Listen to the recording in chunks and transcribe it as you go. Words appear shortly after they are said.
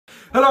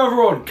Hello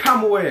everyone,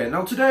 Camel here.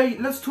 Now today,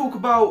 let's talk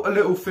about a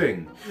little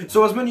thing.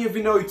 So as many of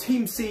you know,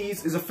 Team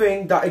Seas is a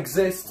thing that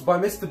exists by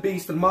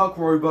Mrbeast and Mark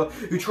Rober,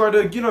 who try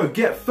to,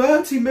 get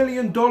 $30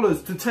 million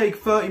to take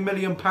 30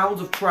 million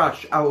pounds of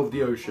trash out of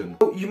the ocean.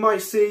 You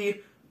might see,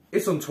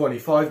 it's on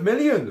 25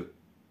 million.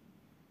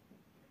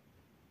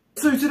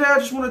 So today I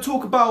just want to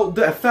talk about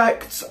the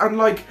effects and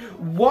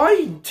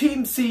why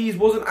Team Seas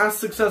wasn't as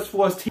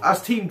successful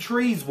as Team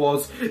Trees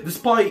was,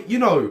 despite,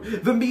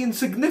 them being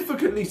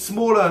significantly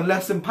smaller and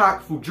less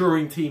impactful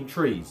during Team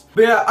Trees.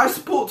 But yeah, I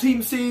support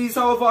Team Seas,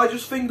 however I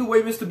just think the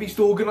way Mrbeast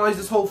organised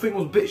this whole thing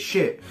was a bit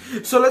shit.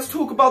 So let's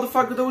talk about the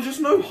fact that there was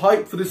just no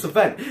hype for this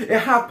event. It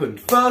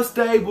happened. First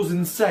day was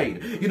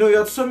insane. You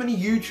had so many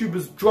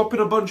YouTubers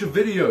dropping a bunch of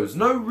videos.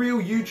 No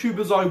real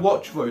YouTubers I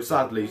watch though,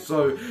 sadly,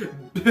 so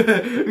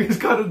it's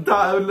kind of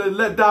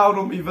let down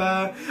on me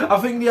there. I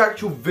think the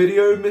actual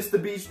video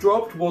Mrbeast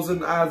dropped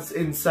wasn't as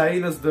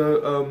insane as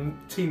the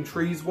Team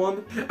Trees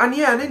one. And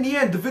yeah, and in the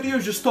end, the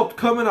videos just stopped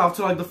coming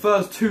after the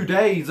first 2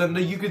 days, and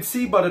you could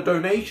see by the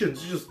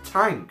donations, it just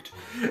tanked.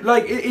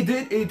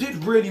 It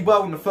did really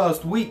well in the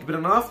first week, but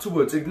then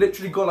afterwards, it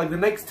literally got the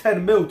next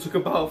 10 mil took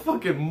about a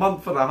fucking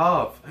month and a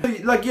half.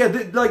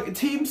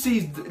 Team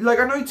Seas,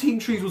 I know Team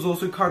Trees was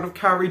also kind of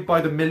carried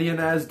by the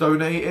millionaires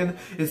donating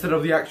instead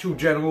of the actual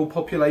general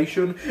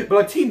population,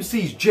 but Team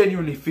Seas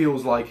genuinely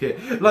feels like it.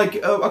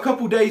 A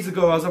couple days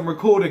ago, as I'm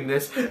recording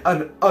this,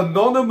 an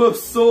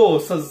anonymous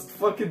source has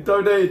fucking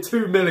donated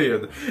 2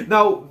 million.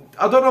 Now,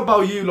 I don't know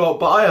about you lot,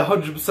 but I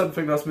 100%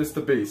 think that's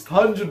Mrbeast.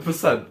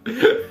 100%.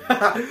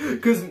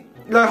 Because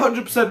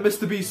 100%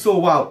 Mrbeast saw,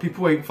 wow,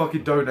 people ain't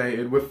fucking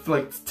donated with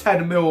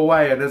 10 mil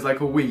away and there's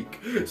a week.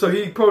 So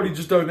he probably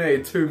just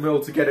donated 2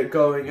 mil to get it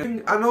going.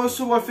 And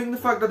also I think the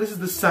fact that this is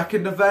the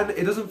second event,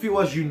 it doesn't feel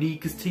as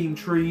unique as Team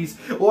Trees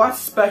or as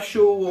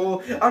special,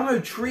 or I don't know,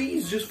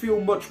 Trees just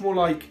feel much more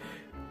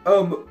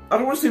I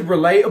don't want to say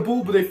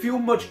relatable, but they feel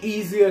much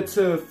easier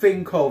to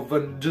think of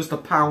than just a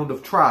pound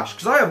of trash.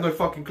 Because I have no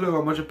fucking clue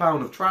how much a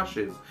pound of trash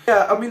is.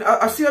 Yeah, I mean,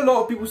 I see a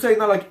lot of people saying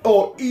that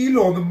oh,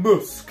 Elon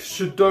Musk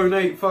should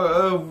donate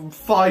for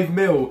 5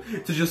 mil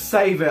to just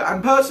save it.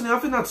 And personally, I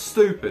think that's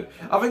stupid.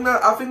 I think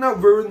that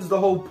ruins the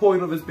whole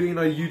point of this being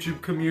a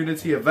YouTube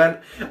community event.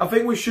 I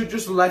think we should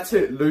just let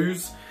it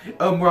lose.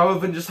 Rather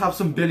than just have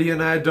some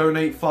billionaire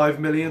donate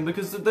 5 million,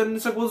 because then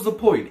it's what's the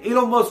point?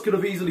 Elon Musk could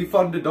have easily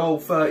funded the whole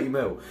 30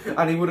 mil,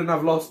 and he wouldn't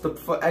have lost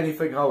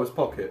anything out of his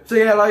pocket. So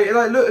yeah,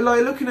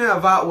 looking at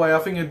it that way, I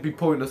think it'd be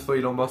pointless for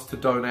Elon Musk to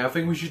donate. I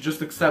think we should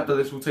just accept that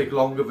this will take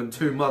longer than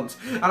 2 months,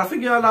 and I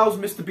think it allows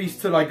Mrbeast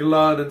to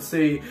learn and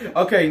see,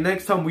 okay,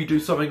 next time we do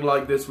something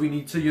like this, we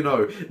need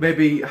to,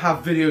 maybe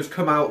have videos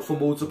come out for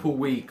multiple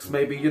weeks.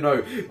 Maybe,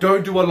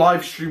 don't do a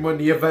live stream when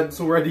the event's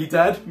already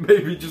dead.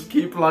 Maybe just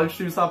keep live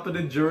streams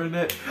happening during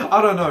it.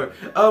 I don't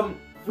know.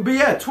 But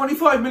yeah,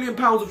 25 million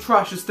pounds of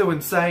trash is still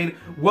insane.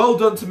 Well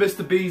done to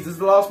Mrbeast. This is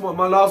the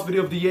my last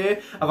video of the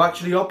year I've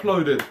actually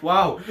uploaded.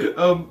 Wow.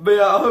 But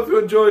yeah, I hope you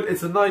enjoyed.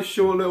 It's a nice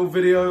short little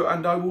video,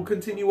 and I will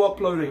continue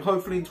uploading.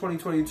 Hopefully in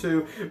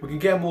 2022 we can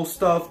get more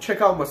stuff.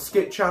 Check out my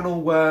skit channel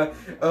where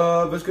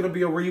there's going to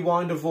be a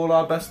rewind of all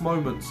our best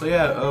moments. So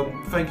yeah,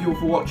 thank you all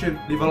for watching.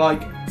 Leave a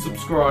like,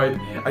 subscribe,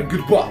 and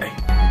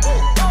goodbye.